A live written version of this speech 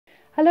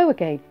Hello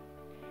again,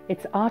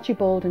 it's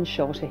Archibald and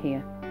Shorter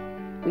here.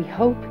 We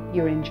hope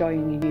you're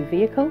enjoying your new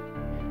vehicle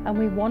and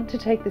we want to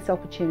take this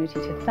opportunity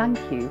to thank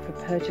you for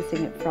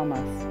purchasing it from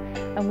us,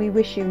 and we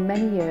wish you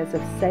many years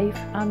of safe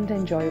and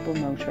enjoyable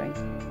motoring.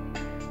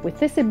 With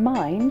this in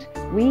mind,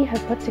 we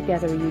have put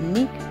together a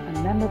unique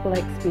and memorable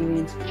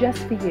experience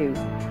just for you,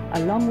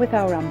 along with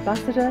our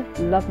ambassador,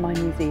 Love My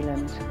New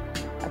Zealand,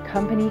 a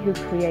company who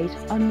create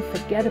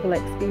unforgettable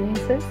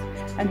experiences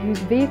and whose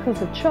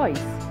vehicles of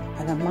choice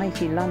are the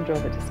mighty Land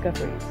Rover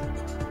Discoveries.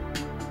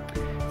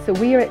 So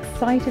we are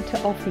excited to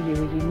offer you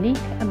a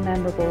unique and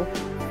memorable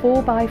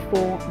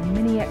 4x4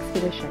 mini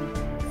expedition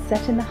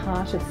set in the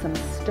heart of some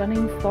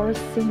stunning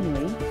forest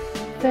scenery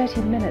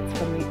 30 minutes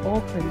from the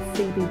Auckland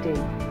CBD.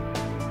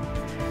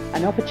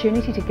 An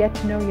opportunity to get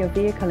to know your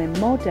vehicle in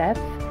more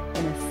depth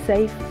in a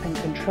safe and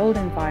controlled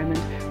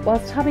environment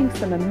whilst having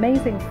some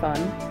amazing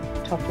fun,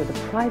 topped with a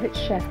private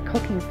chef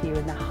cooking for you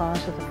in the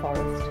heart of the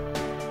forest.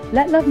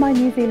 Let Love My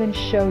New Zealand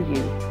show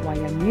you why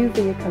your new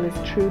vehicle is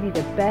truly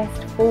the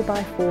best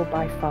 4x4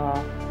 by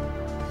far.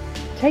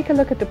 Take a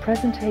look at the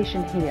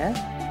presentation here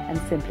and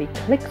simply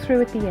click through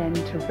at the end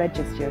to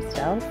register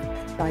yourself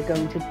by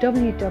going to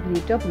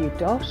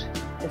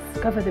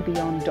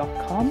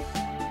www.discoverthebeyond.com,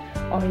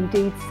 or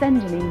indeed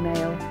send an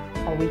email,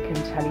 or we can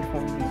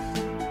telephone you.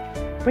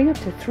 Bring up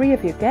to 3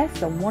 of your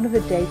guests on one of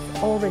the dates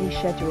already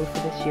scheduled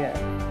for this year.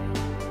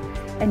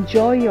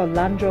 Enjoy your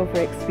Land Rover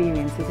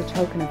experience as a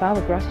token of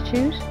our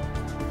gratitude,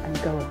 and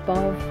go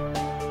above